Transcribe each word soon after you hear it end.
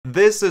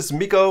This is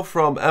Mikko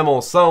from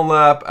ML Sound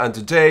Lab, and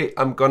today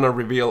I'm gonna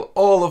reveal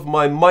all of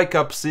my mic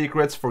up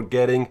secrets for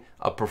getting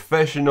a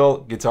professional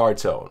guitar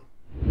tone.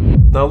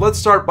 Now let's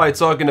start by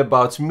talking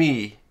about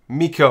me,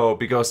 Mikko,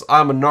 because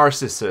I'm a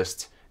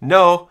narcissist.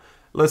 No,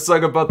 let's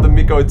talk about the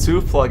Mikko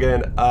 2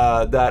 plugin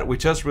that we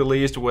just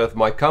released with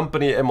my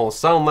company ML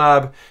Sound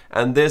Lab,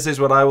 and this is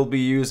what I will be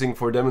using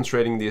for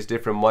demonstrating these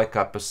different mic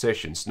up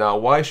positions. Now,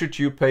 why should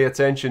you pay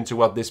attention to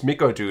what this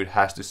Mikko dude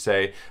has to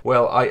say?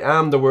 Well, I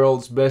am the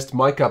world's best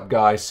mic up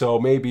guy, so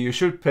maybe you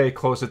should pay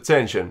close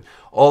attention.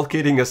 All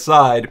kidding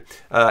aside,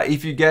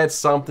 if you get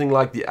something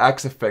like the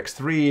XFX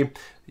 3,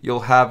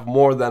 you'll have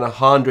more than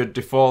 100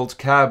 default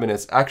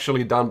cabinets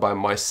actually done by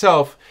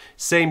myself.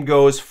 Same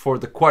goes for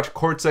the Quad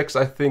Cortex.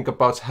 I think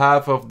about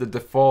half of the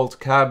default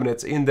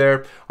cabinets in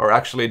there are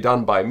actually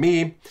done by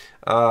me.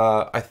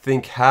 I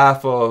think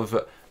half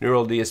of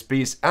Neural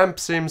DSP's amp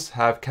sims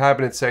have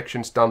cabinet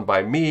sections done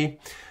by me.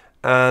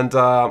 And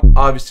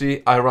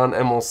obviously I run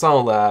ML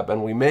Sound Lab,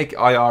 and we make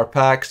IR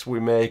packs,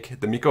 we make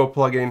the Mikko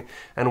plugin,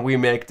 and we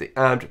make the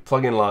amped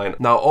plugin line.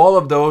 Now all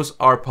of those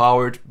are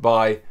powered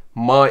by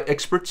my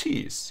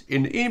expertise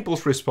in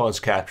impulse response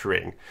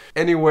capturing.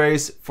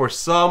 Anyways, for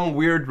some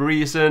weird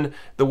reason,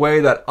 the way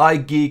that I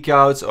geek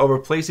out over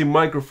placing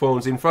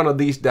microphones in front of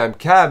these damn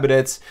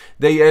cabinets,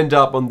 they end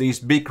up on these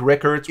big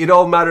records. It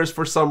all matters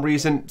for some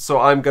reason, so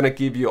I'm gonna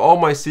give you all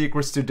my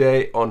secrets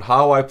today on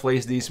how I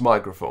place these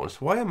microphones.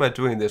 Why am I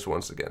doing this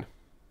once again?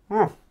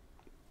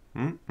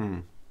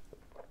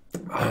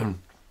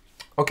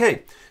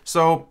 Okay,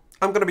 so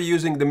I'm gonna be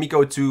using the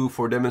Mikko 2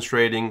 for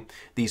demonstrating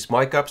these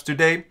mic ups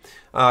today.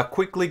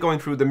 Quickly going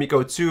through the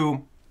Mikko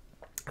 2,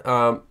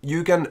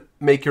 you can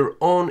make your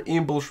own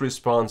impulse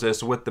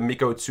responses with the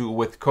Mikko 2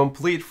 with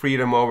complete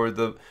freedom over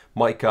the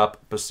mic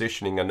up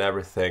positioning and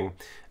everything.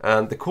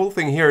 And the cool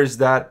thing here is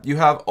that you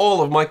have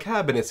all of my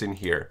cabinets in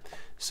here.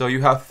 So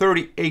you have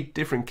 38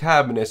 different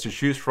cabinets to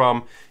choose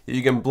from.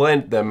 You can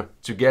blend them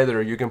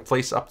together. You can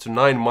place up to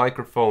 9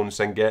 microphones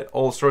and get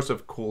all sorts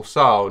of cool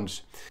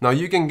sounds. Now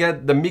you can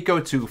get the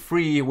Mikko 2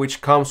 free, which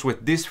comes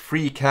with this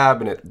free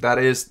cabinet. That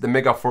is the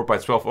Mega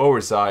 4x12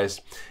 oversize.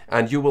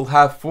 And you will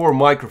have 4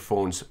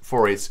 microphones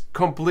for it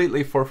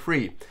completely for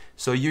free.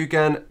 So you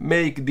can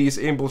make these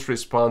impulse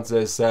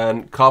responses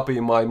and copy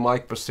my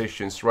mic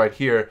positions right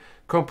here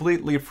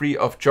completely free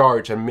of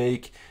charge and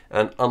make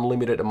an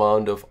unlimited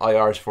amount of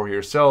IRs for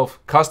yourself.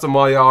 Custom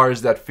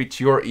IRs that fit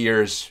your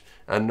ears,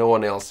 and no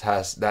one else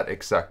has that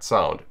exact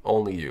sound,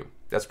 only you.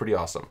 That's pretty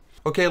awesome.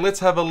 Okay,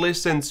 let's have a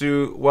listen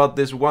to what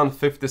this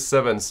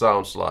 157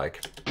 sounds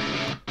like.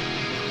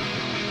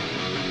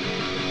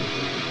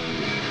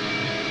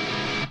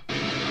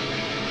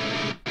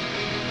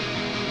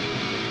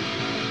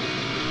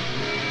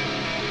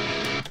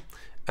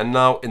 And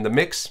now in the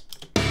mix.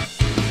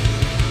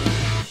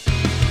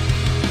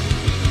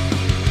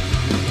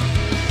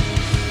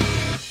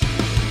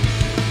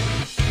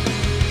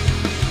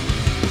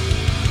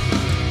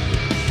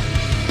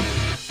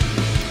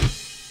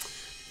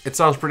 It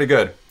sounds pretty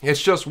good.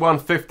 It's just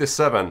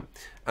 157,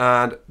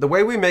 and the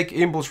way we make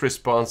impulse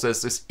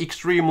responses is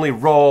extremely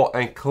raw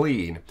and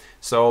clean.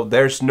 So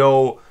there's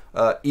no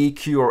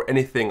EQ or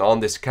anything on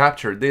this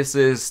capture. This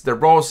is the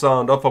raw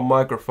sound of a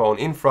microphone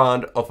in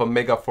front of a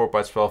Mega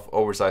 4x12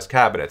 oversized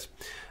cabinet.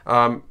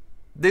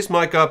 This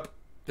mic up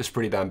is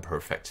pretty damn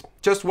perfect.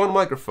 Just one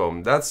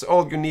microphone, that's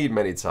all you need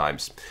many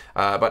times.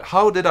 But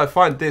how did I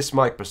find this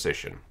mic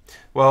position?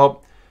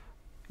 Well,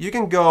 you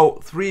can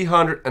go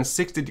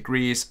 360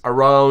 degrees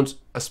around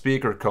a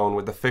speaker cone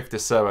with the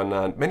 57,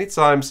 and many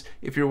times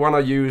if you want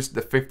to use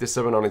the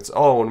 57 on its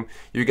own,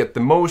 you get the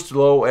most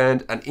low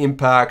end and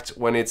impact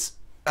when it's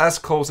as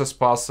close as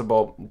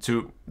possible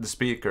to the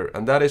speaker,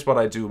 and that is what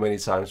I do many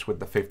times with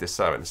the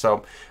 57.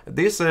 So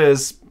this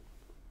is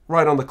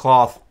right on the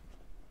cloth,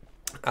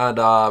 and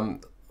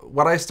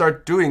what I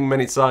start doing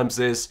many times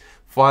is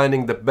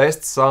finding the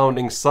best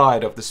sounding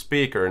side of the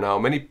speaker. Now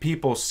many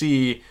people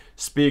see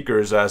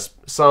speakers as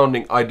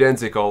sounding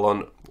identical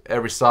on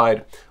every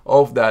side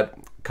of that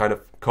kind of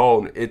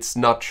cone. It's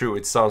not true.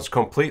 It sounds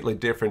completely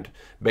different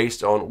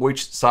based on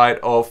which side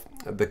of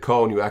the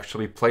cone you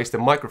actually place the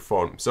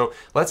microphone. So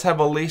let's have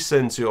a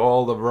listen to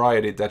all the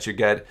variety that you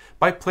get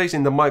by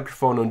placing the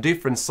microphone on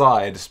different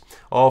sides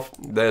of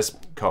this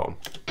cone.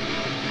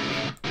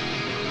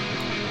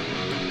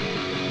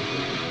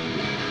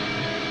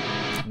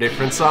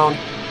 Different sound,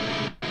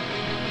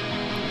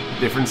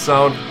 different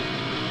sound,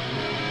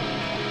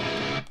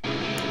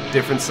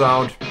 different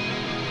sound.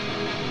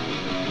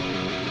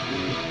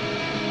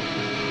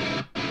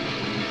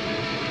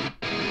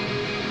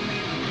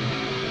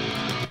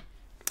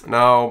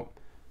 Now,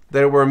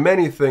 there were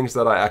many things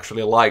that I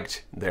actually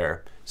liked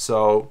there,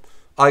 so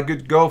I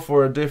could go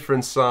for a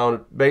different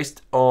sound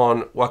based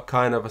on what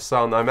kind of a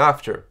sound I'm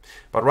after.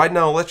 But right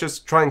now, let's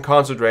just try and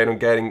concentrate on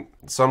getting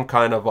some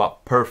kind of a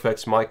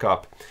perfect mic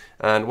up.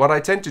 And what I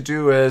tend to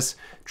do is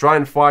try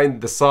and find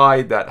the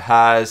side that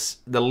has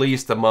the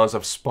least amounts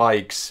of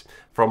spikes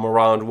from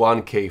around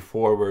 1K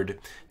forward.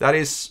 That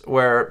is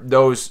where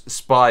those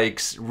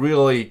spikes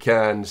really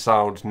can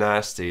sound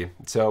nasty.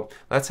 So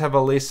let's have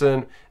a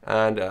listen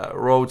and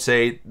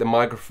rotate the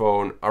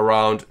microphone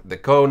around the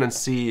cone and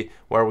see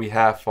where we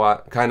have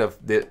kind of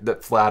the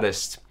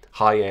flattest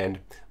high end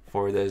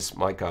for this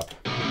mic up.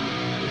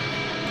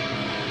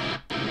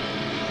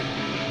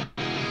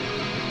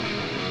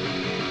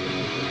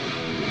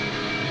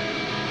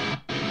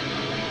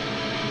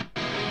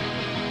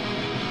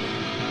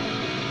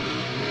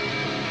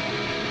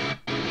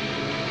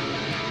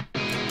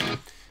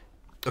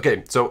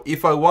 Okay, so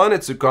if I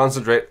wanted to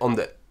concentrate on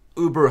the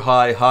uber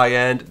high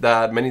end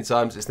that many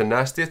times is the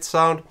nastiest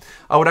sound,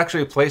 I would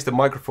actually place the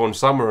microphone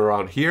somewhere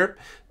around here,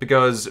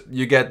 because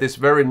you get this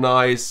very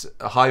nice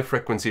high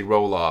frequency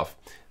roll off.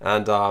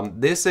 And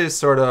this is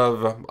sort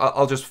of,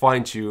 I'll just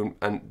fine tune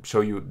and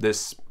show you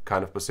this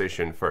kind of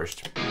position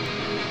first.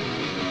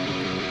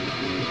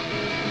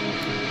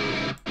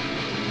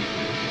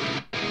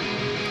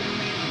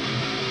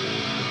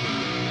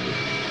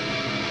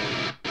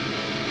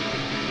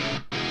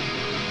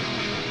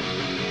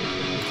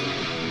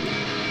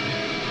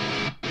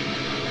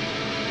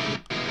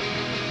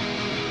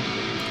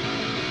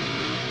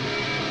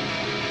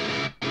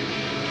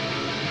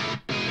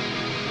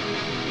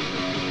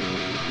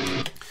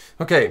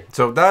 Okay,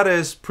 so that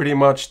is pretty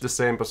much the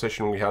same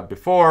position we had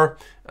before,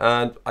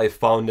 and I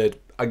found it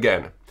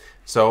again.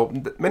 So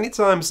many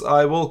times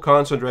I will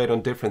concentrate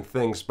on different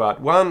things,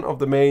 but one of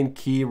the main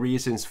key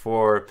reasons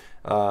for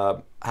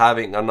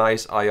having a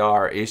nice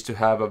IR is to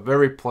have a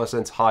very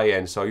pleasant high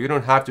end, so you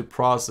don't have to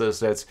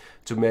process it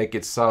to make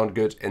it sound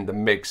good in the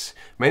mix.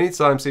 Many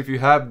times if you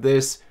have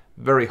this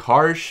very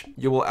harsh,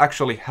 you will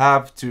actually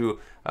have to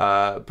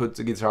put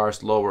the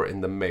guitars lower in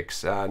the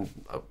mix, and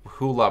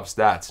who loves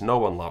that? No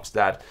one loves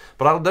that.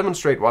 But I'll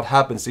demonstrate what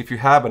happens if you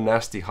have a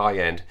nasty high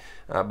end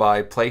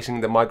by placing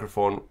the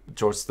microphone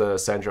towards the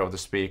center of the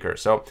speaker.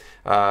 So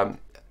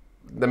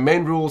the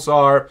main rules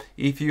are,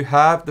 if you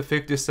have the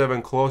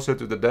 57 closer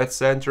to the dead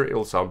center,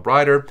 it'll sound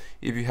brighter.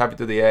 If you have it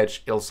to the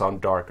edge, it'll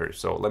sound darker.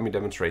 So let me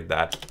demonstrate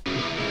that.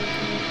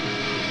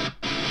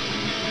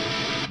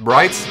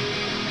 Bright,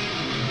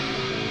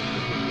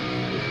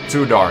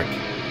 too dark.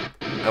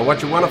 And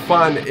what you want to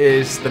find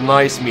is the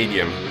nice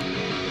medium.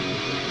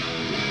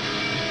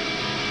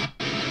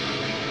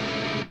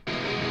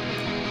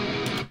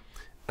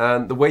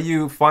 And the way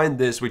you find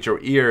this with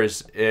your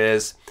ears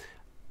is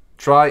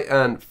try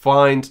and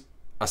find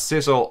a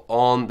sizzle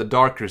on the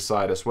darker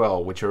side as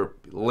well, which you're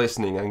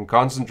listening, and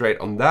concentrate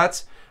on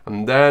that,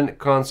 and then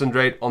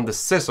concentrate on the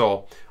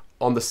sizzle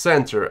on the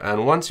center.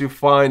 And once you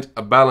find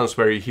a balance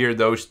where you hear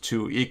those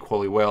two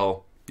equally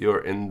well,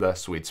 you're in the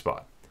sweet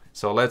spot.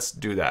 So let's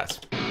do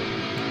that.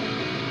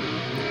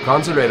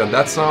 Concentrate on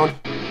that sound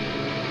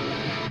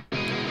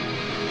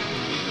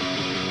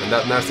and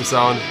that nasty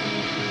sound.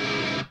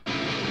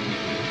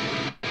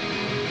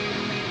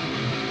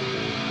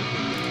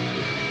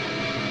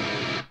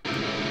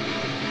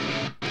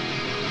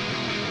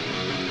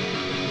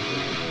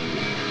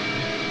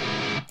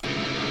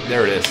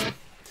 There it is.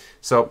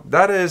 So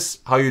that is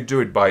how you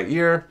do it by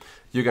ear.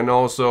 You can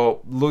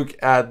also look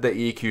at the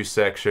EQ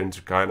section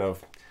to kind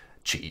of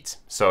cheat,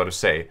 so to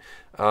say.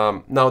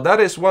 Now that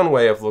is one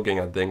way of looking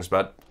at things,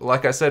 but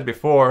like I said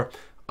before,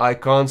 I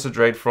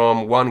concentrate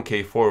from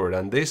 1K forward,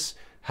 and this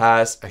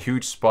has a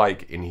huge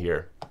spike in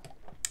here.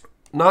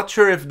 Not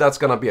sure if that's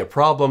gonna be a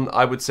problem.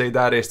 I would say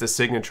that is the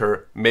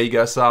signature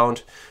mega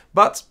sound,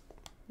 but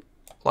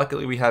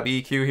luckily we have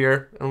EQ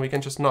here and we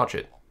can just notch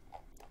it.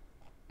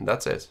 And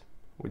that's it.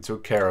 We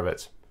took care of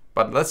it.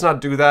 But let's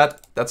not do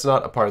that. That's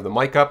not a part of the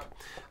mic up.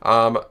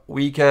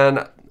 We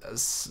can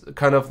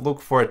kind of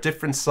look for a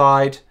different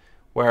side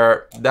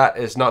where that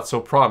is not so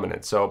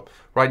prominent. So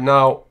right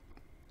now,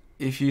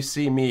 if you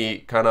see me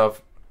kind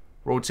of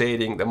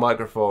rotating the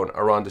microphone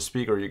around the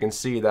speaker, you can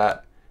see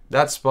that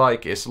that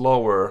spike is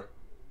lower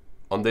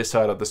on this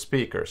side of the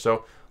speaker.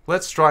 So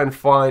let's try and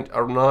find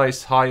a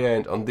nice high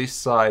end on this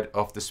side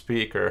of the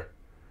speaker.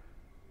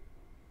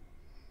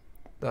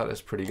 That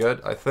is pretty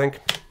good, I think.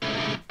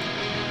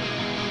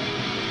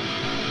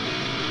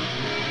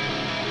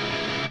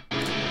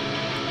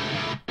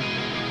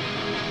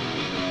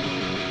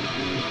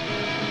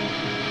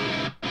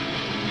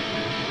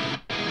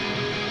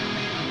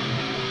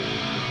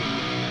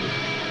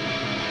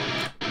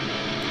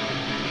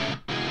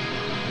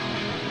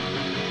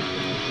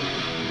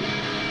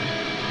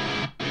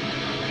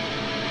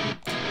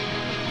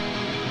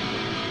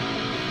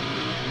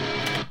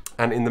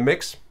 And in the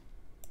mix,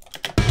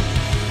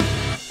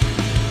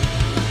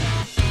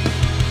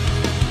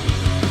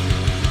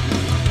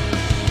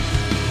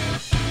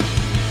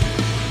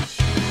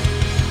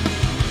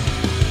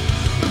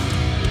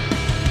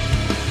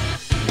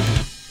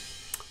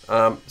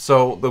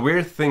 so the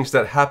weird things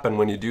that happen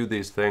when you do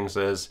these things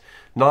is,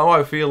 now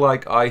I feel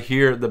like I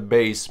hear the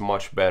bass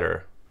much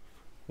better.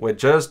 With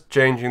just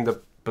changing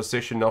the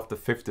position of the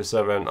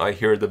 57, I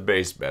hear the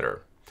bass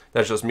better.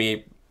 That's just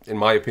me, in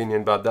my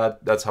opinion, but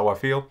that's how I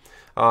feel.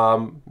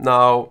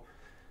 Now,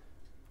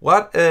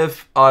 What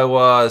if I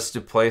was to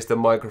place the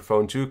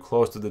microphone too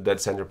close to the dead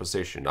center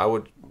position? I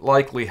would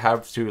likely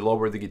have to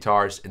lower the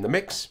guitars in the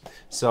mix.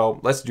 So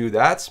let's do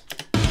that.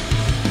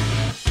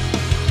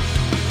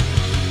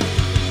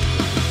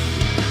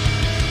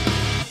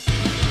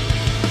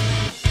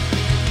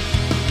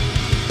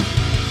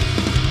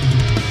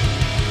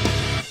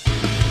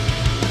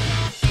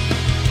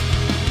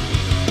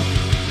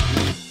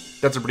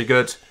 That's a pretty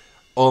good,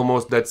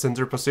 almost dead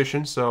center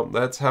position. So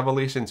let's have a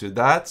listen to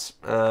that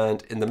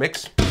and in the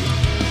mix.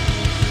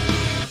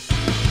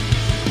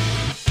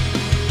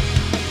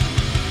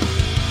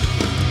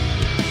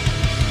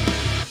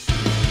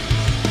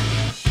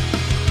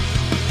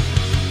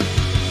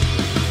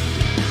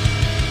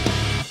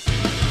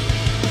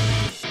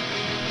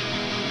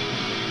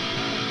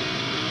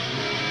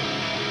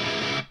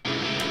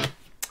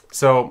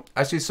 So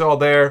as you saw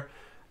there,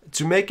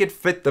 to make it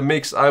fit the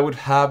mix, I would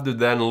have to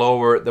then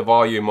lower the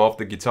volume of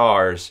the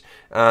guitars.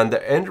 And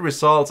the end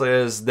result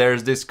is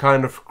there's this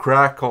kind of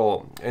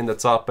crackle in the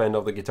top end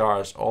of the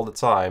guitars all the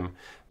time.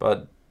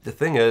 But the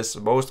thing is,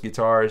 most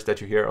guitars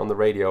that you hear on the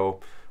radio,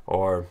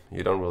 or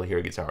you don't really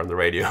hear guitar on the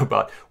radio,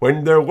 but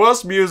when there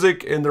was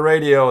music in the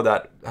radio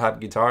that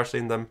had guitars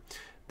in them,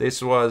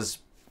 this was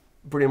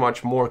pretty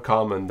much more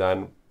common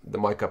than the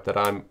mic up that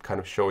I'm kind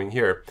of showing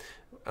here.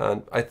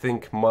 And I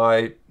think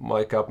my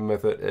mic up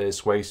method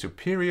is way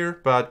superior,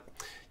 but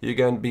you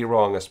can be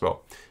wrong as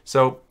well.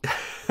 So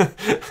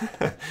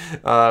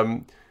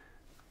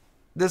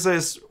this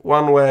is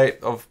one way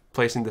of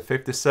placing the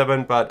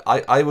 57, but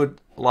I would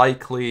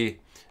likely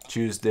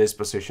choose this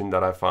position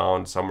that I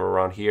found somewhere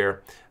around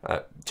here,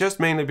 just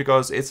mainly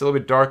because it's a little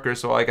bit darker,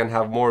 so I can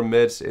have more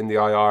mids in the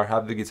IR,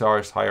 have the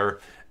guitars higher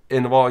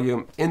in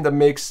volume in the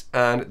mix,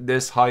 and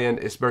this high end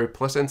is very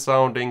pleasant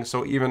sounding,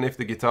 so even if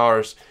the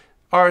guitars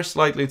are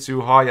slightly too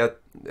high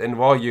in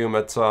volume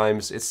at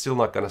times, it's still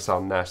not gonna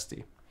sound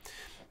nasty.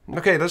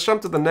 Okay, let's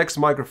jump to the next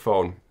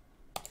microphone,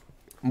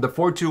 the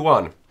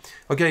 421.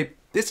 Okay,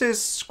 this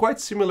is quite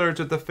similar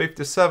to the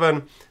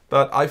 57,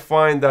 but I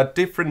find that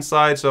different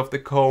sides of the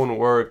cone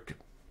work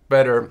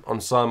better on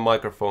some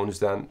microphones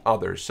than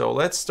others. So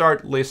let's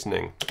start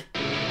listening.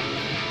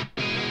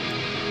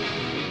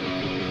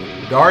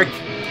 Dark,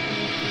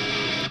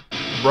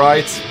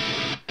 bright,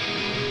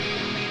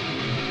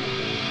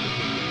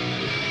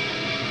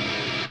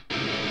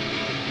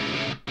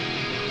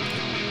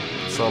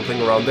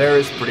 something around there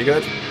is pretty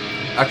good.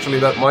 Actually,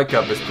 that mic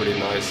up is pretty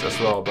nice as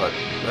well, but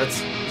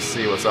let's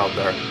see what's out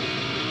there.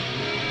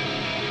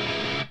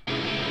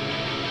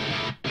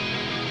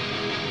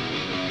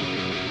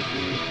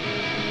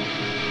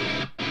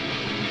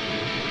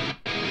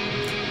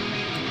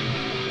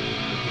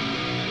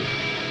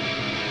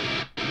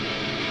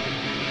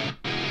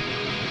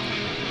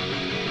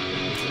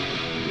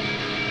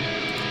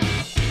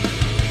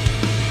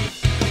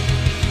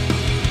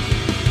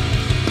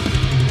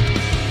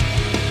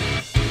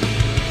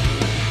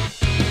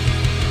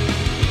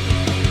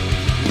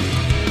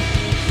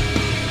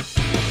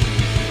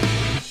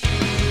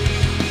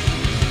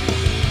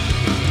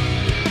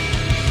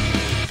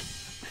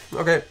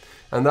 Okay,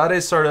 and that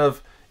is sort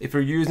of, if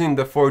you're using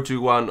the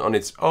 421 on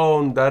its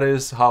own, that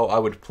is how I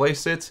would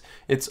place it.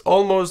 It's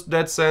almost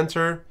dead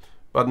center,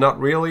 but not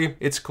really.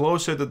 It's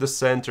closer to the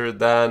center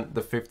than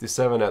the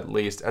 57 at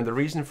least. And the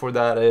reason for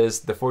that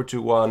is the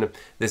 421,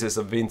 this is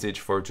a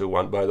vintage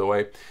 421 by the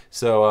way,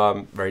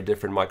 so very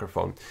different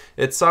microphone.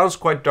 It sounds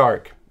quite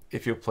dark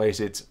if you place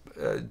it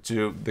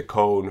to the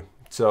cone.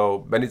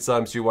 So many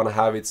times you want to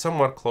have it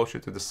somewhat closer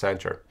to the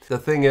center. The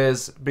thing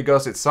is,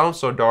 because it sounds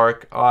so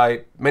dark,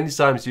 I many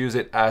times use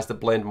it as the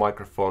blend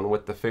microphone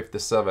with the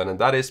 57, and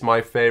that is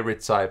my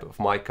favorite type of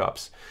mic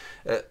ups.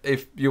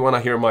 If you want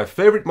to hear my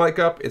favorite mic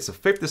up, it's a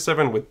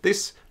 57 with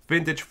this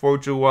vintage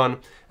 421,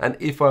 and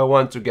if I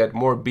want to get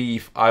more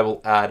beef, I will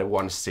add a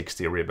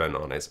 160 ribbon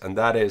on it, and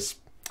that is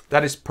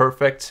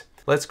perfect.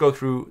 Let's go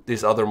through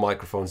these other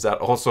microphones that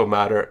also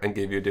matter and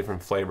give you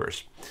different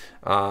flavors.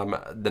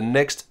 The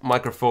next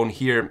microphone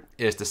here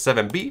is the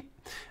 7B,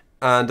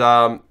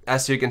 and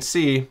as you can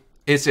see,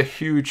 it's a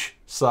huge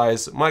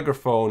size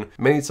microphone.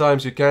 Many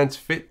times you can't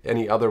fit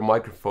any other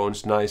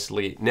microphones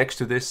nicely next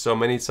to this, so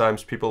many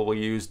times people will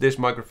use this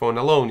microphone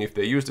alone if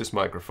they use this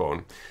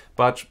microphone.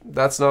 But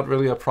that's not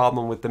really a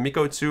problem with the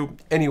Mikko 2.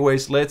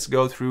 Anyways, let's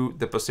go through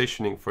the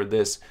positioning for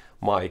this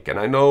mic. And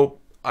I know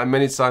I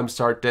many times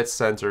start dead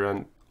center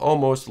and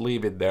almost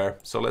leave it there,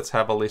 so let's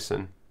have a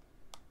listen.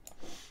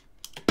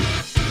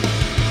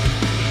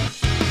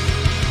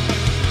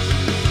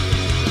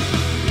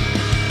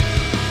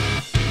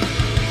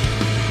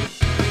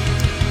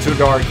 Too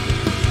dark.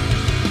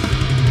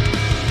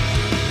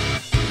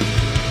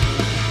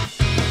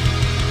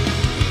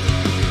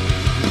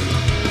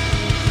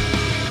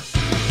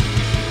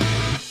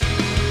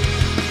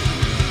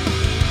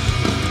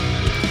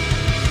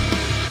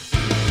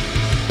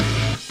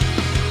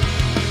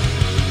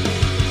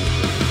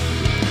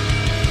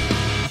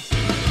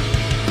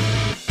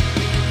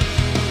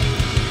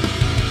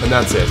 And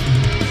that's it.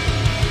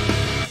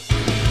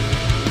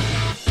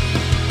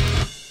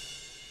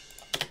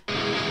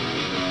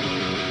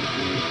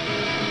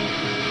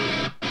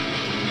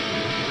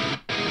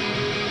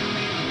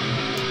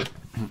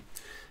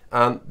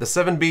 And the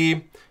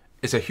 7B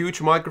is a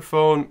huge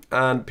microphone,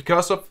 and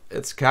because of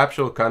its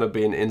capsule kind of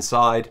being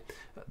inside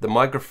the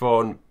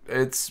microphone,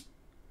 it's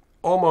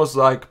almost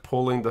like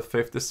pulling the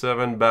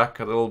 57 back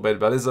a little bit,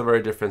 but it's a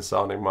very different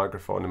sounding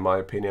microphone in my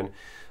opinion.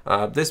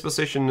 This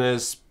position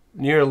is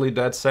nearly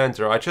dead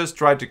center. I just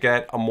tried to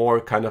get a more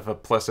kind of a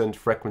pleasant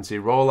frequency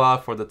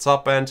rollout for the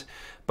top end,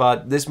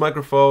 but this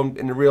microphone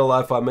in real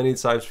life I many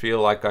times feel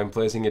like I'm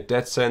placing it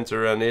dead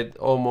center, and it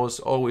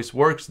almost always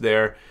works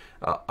there.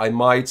 I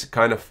might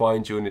kind of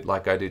fine tune it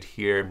like I did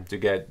here to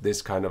get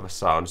this kind of a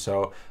sound.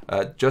 So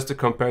just to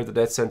compare the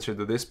dead center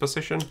to this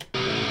position,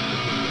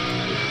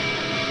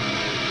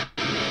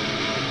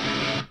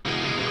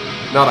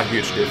 not a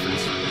huge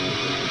difference.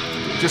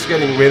 Just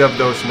getting rid of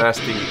those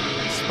nasty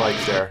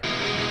spikes there.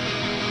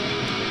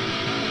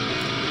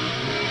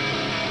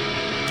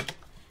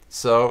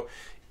 So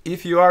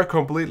if you are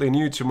completely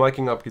new to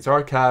miking up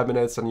guitar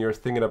cabinets and you're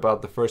thinking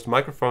about the first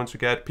microphone to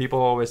get, people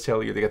always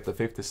tell you to get the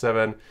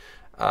 57.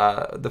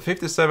 The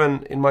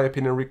 57, in my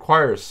opinion,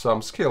 requires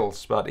some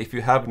skills, but if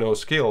you have no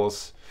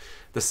skills,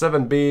 the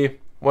 7B,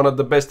 one of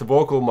the best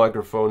vocal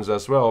microphones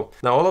as well.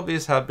 Now all of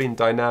these have been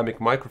dynamic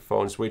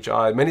microphones, which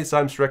I many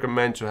times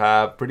recommend to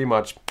have pretty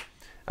much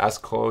as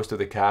close to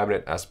the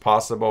cabinet as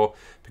possible,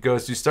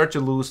 because you start to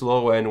lose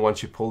low end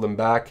once you pull them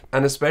back,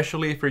 and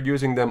especially if you're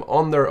using them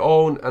on their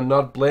own and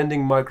not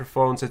blending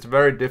microphones, it's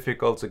very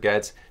difficult to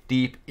get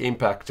deep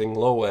impacting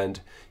low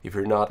end if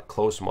you're not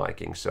close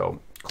miking.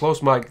 So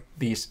close mic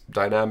these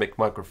dynamic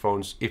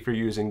microphones if you're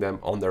using them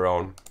on their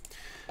own.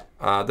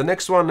 The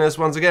next one is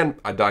once again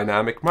a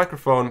dynamic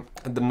microphone,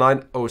 the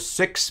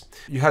 906.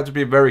 You have to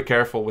be very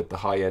careful with the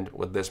high end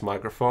with this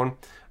microphone.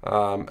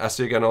 As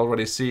you can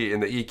already see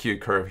in the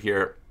EQ curve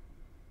here,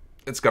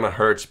 it's gonna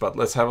hurt, but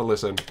let's have a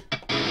listen.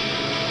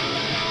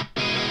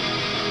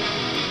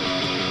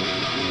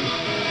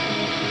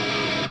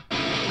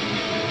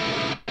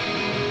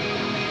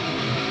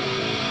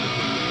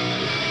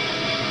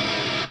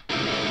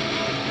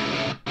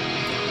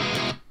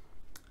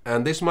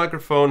 And this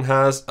microphone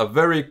has a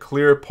very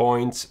clear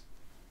point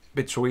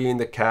between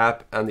the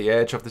cap and the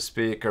edge of the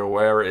speaker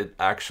where it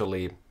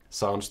actually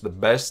sounds the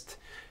best.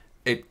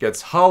 It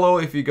gets hollow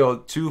if you go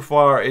too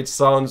far. It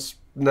sounds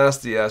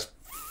nasty as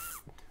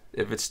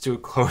if it's too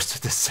close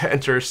to the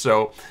center.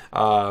 So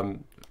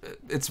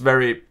it's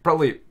very,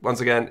 probably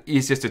once again,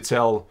 easiest to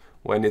tell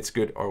when it's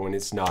good or when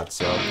it's not.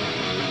 So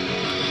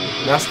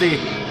nasty,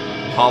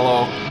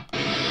 hollow,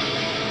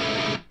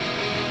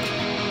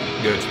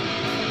 good.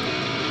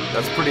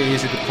 That's pretty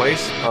easy to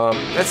place.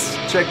 Let's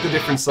check the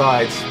different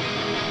sides.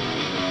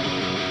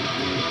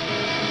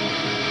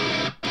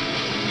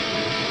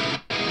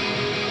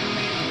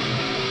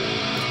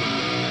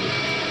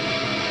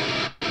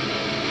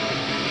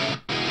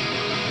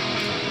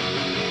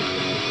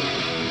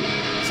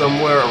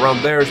 Somewhere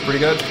around there is pretty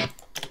good.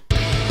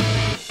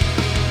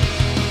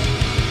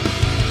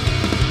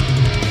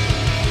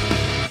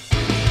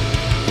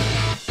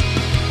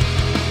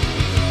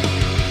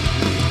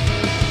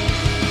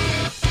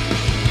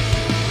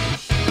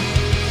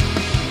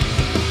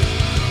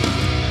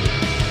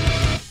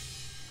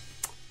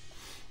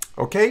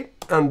 Okay,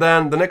 and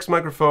then the next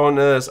microphone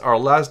is our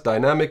last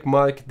dynamic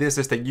mic. This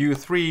is the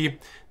U3.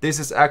 This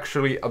is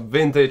actually a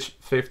vintage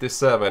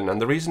 57,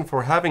 and the reason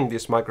for having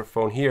this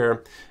microphone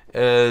here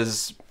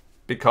is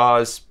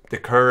because the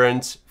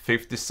current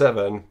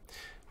 57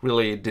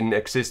 really didn't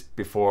exist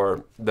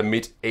before the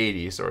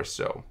mid-80s or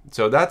so.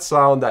 So that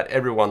sound that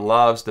everyone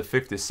loves, the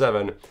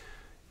 57,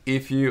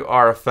 if you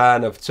are a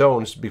fan of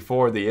tones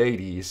before the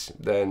 80s,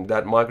 then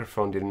that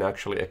microphone didn't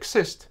actually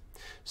exist.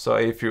 So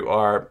if you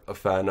are a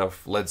fan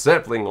of Led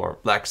Zeppelin or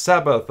Black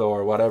Sabbath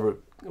or whatever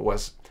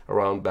was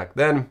around back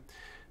then,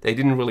 they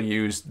didn't really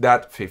use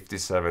that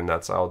 57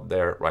 that's out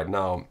there right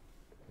now.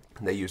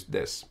 They used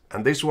this.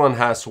 And this one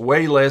has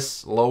way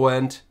less low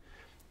end,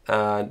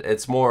 and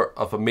it's more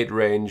of a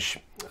mid-range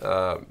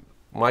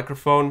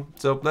microphone.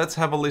 So let's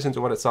have a listen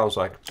to what it sounds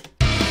like.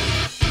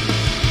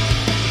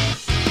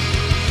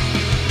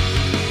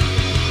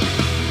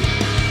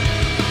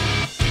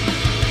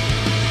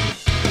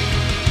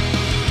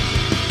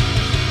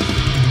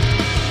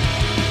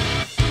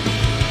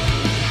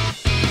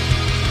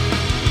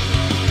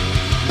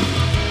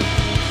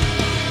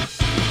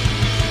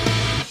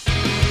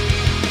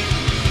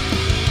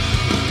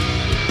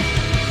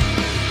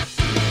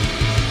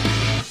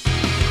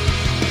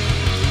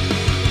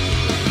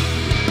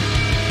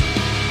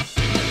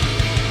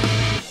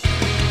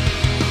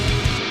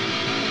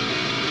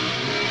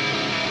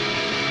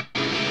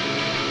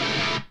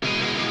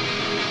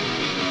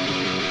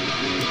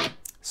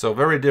 So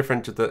very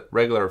different to the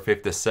regular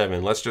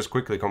 57. Let's just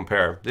quickly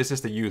compare. This is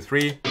the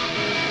U3.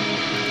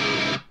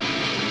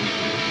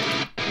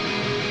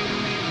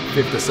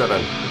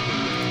 57.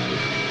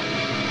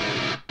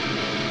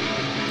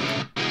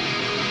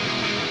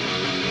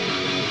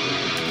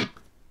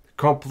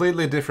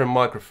 Completely different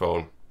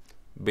microphone.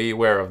 Be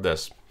aware of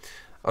this.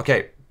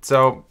 Okay,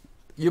 so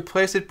you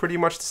place it pretty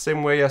much the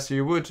same way as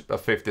you would a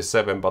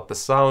 57, but the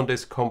sound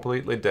is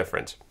completely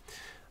different.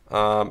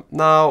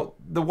 Now,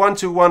 the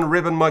 1-to-1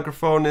 ribbon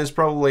microphone is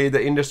probably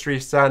the industry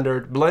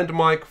standard blend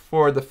mic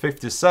for the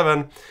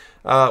 57.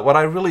 What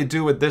I really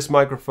do with this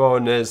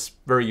microphone is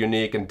very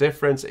unique and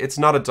different. It's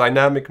not a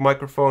dynamic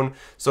microphone,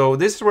 so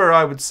this is where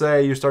I would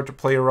say you start to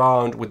play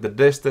around with the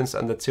distance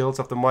and the tilt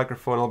of the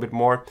microphone a little bit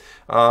more.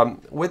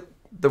 With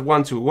the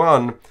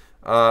 1-to-1,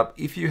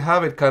 if you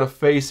have it kind of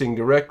facing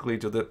directly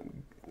to the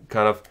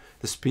kind of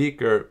the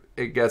speaker,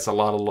 it gets a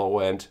lot of low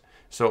end.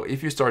 So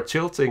if you start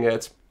tilting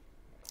it,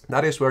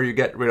 that is where you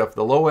get rid of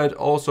the low end.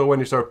 Also, when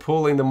you start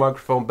pulling the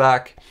microphone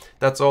back,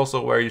 that's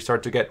also where you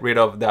start to get rid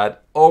of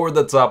that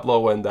over-the-top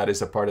low end that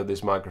is a part of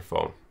this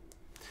microphone.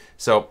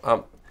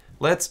 So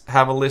let's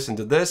have a listen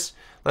to this.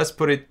 Let's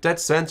put it dead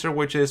center,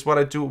 which is what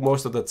I do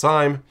most of the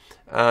time.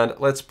 And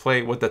let's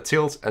play with the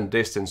tilt and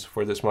distance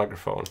for this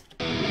microphone.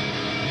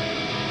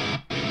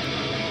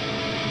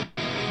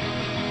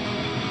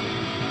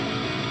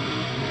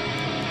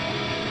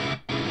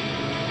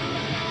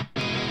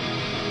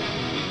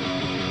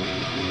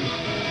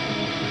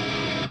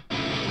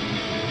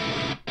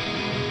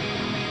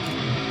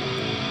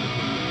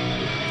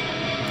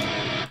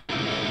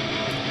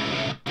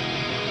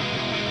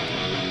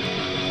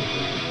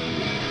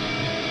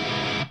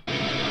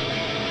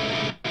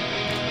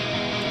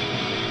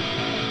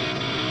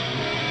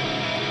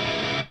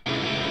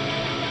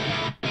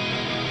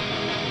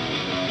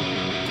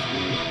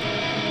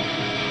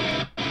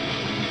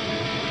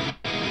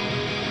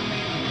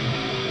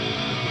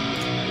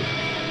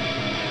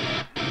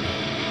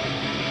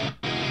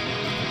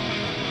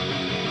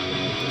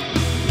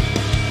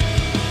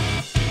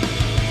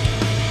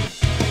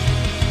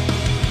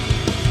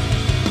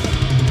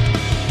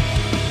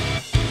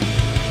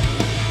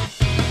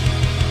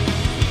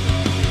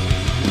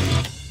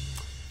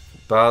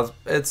 But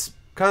it's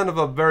kind of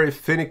a very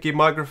finicky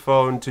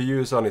microphone to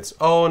use on its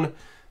own.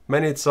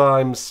 Many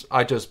times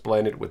I just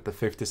blend it with the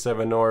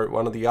 57 or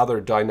one of the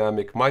other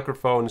dynamic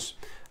microphones.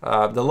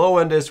 The low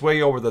end is way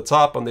over the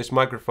top on this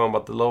microphone,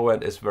 but the low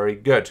end is very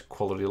good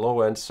quality low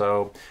end.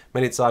 So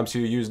many times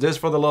you use this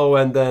for the low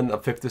end, then a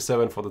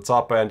 57 for the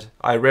top end.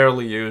 I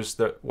rarely use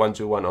the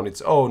 1-to-1 on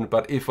its own,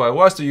 but if I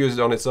was to use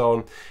it on its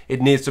own,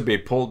 it needs to be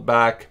pulled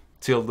back,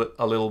 tilted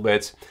a little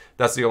bit.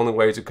 That's the only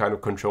way to kind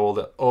of control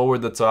the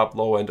over-the-top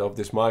low end of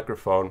this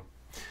microphone.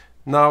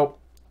 Now,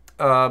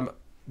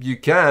 you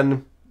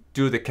can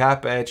do the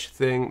cap edge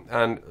thing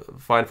and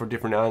find for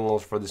different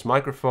angles for this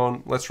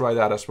microphone. Let's try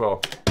that as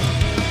well.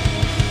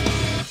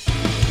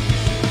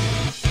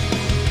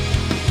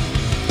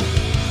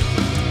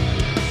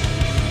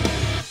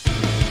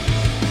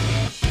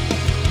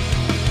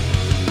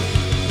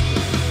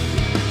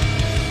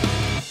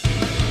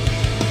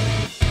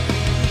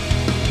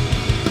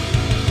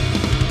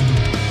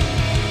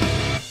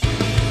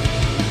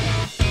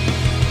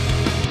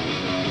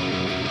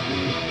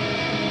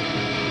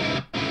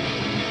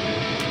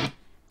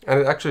 And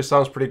it actually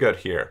sounds pretty good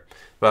here,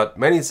 but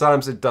many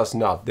times it does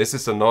not. This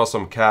is an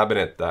awesome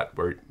cabinet that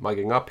we're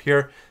miking up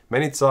here.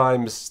 Many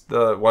times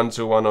the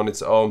 1-to-1 on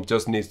its own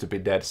just needs to be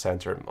dead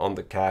center on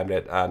the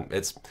cabinet, and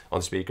it's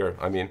on speaker,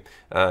 I mean,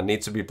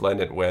 needs to be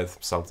blended with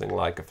something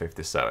like a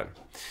 57.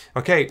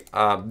 Okay,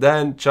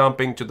 then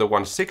jumping to the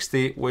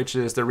 160, which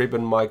is the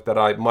ribbon mic that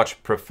I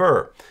much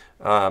prefer.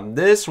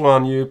 This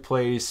one you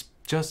place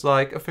just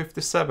like a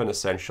 57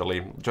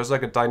 essentially, just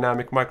like a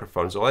dynamic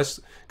microphone. So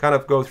let's kind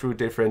of go through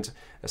different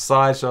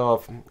sides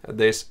of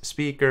this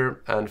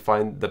speaker and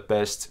find the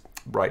best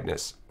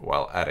brightness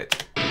while at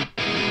it.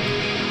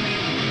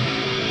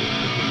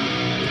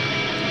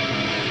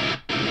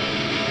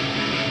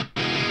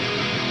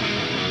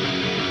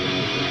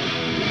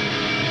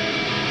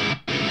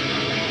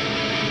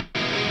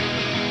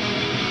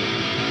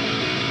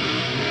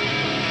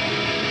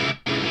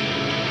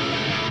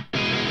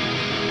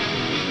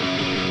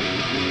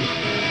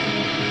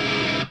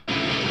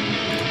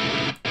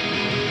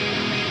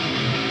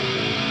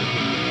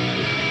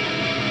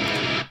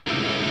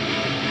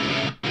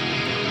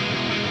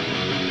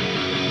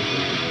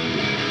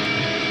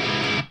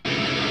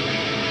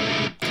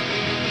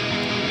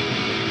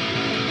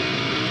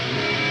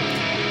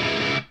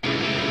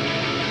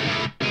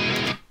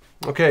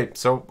 Okay,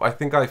 so I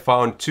think I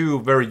found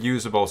two very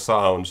usable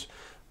sounds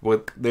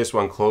with this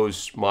one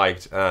close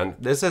mic'd, and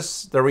this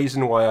is the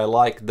reason why I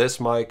like this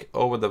mic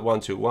over the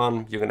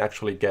 1-to-1. You can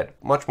actually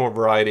get much more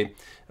variety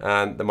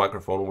and the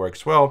microphone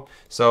works well.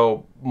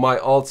 So my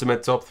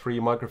ultimate top 3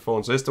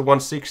 microphones is the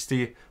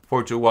 160,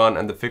 4-to-1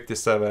 and the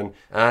 57,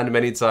 and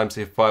many times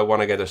if I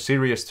want to get a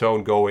serious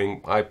tone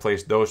going, I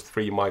place those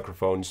 3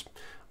 microphones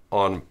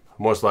on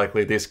most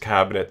likely this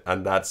cabinet,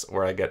 and that's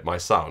where I get my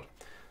sound.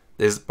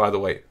 This is, by the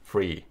way,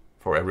 free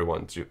for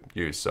everyone to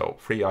use, so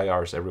free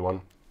IRs everyone,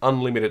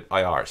 unlimited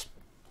IRs.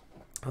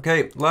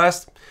 Okay,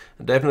 last,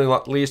 definitely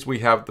not least, we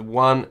have the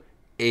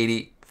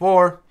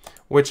 184,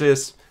 which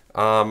is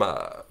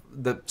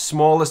the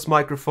smallest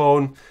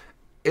microphone.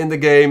 in the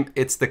game,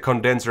 it's the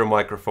condenser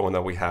microphone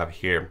that we have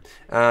here.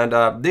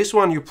 And this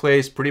one you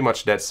place pretty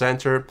much dead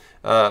center,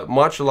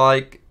 much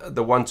like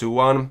the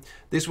 121.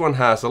 This one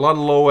has a lot of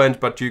low end,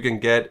 but you can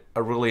get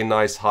a really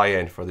nice high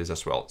end for this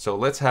as well. So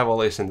let's have a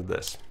listen to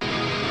this.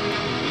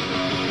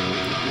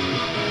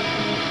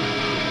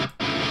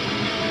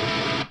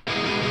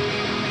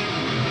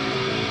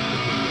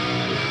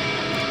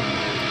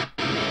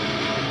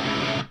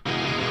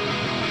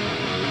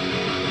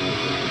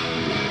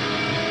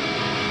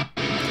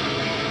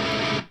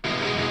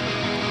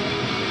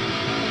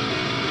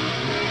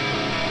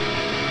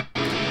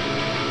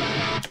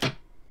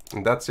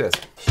 And that's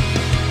it.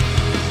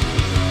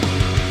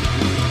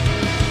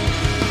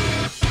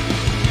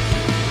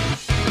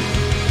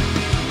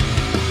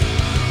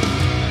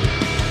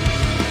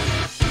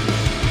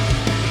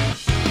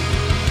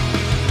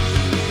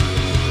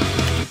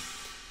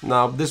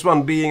 Now, this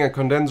one being a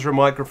condenser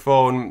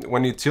microphone,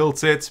 when you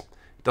tilt it,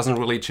 it doesn't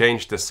really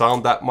change the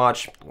sound that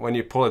much. When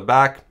you pull it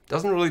back, it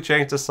doesn't really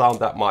change the sound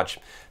that much.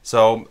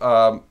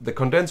 So the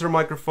condenser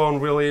microphone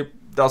really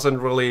doesn't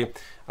really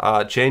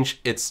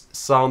change its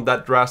sound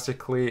that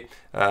drastically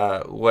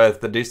with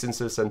the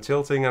distances and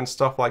tilting and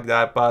stuff like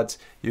that, but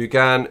you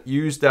can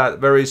use that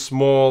very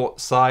small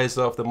size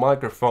of the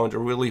microphone to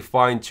really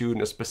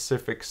fine-tune a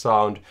specific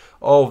sound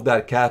of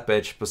that cap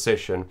edge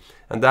position,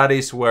 and that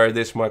is where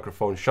this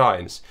microphone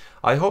shines.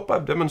 I hope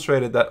I've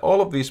demonstrated that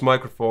all of these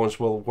microphones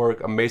will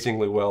work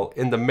amazingly well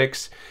in the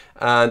mix,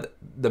 and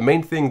the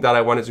main thing that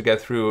I wanted to get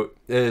through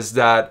is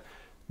that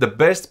the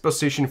best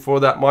position for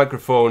that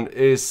microphone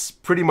is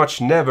pretty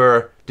much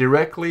never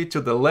directly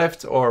to the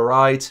left or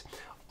right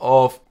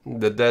of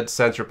the dead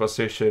center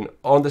position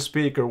on the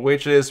speaker,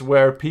 which is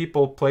where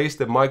people place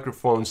the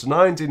microphones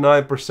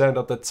 99%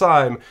 of the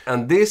time.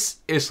 And this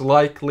is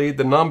likely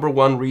the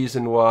 #1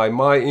 reason why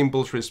my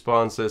impulse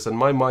responses and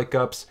my mic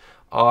ups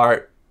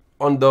are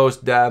on those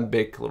damn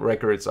big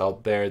records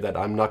out there that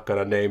I'm not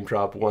gonna name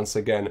drop once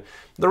again.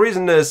 The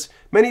reason is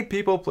many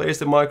people place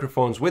the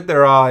microphones with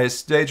their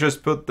eyes. They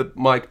just put the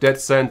mic dead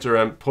center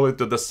and pull it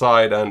to the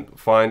side and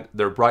find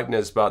their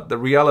brightness. But the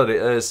reality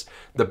is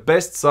the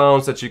best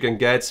sounds that you can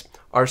get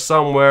are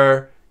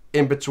somewhere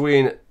in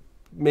between,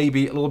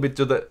 maybe a little bit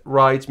to the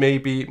right,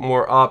 maybe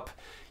more up.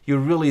 You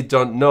really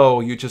don't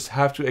know. You just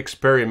have to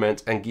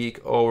experiment and geek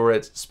over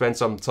it, spend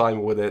some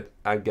time with it,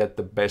 and get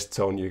the best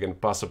tone you can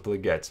possibly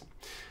get.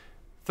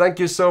 Thank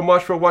you so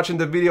much for watching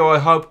the video. I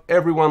hope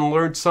everyone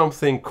learned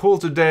something cool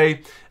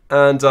today,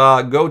 and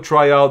go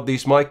try out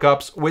these mic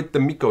ups with the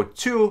Mikko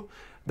 2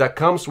 that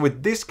comes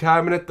with this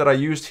cabinet that I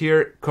used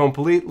here,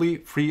 completely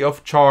free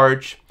of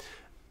charge.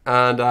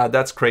 And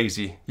that's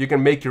crazy. You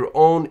can make your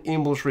own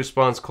impulse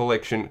response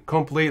collection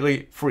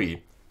completely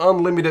free.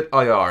 Unlimited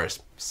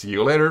IRs. See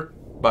you later.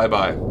 Bye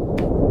bye.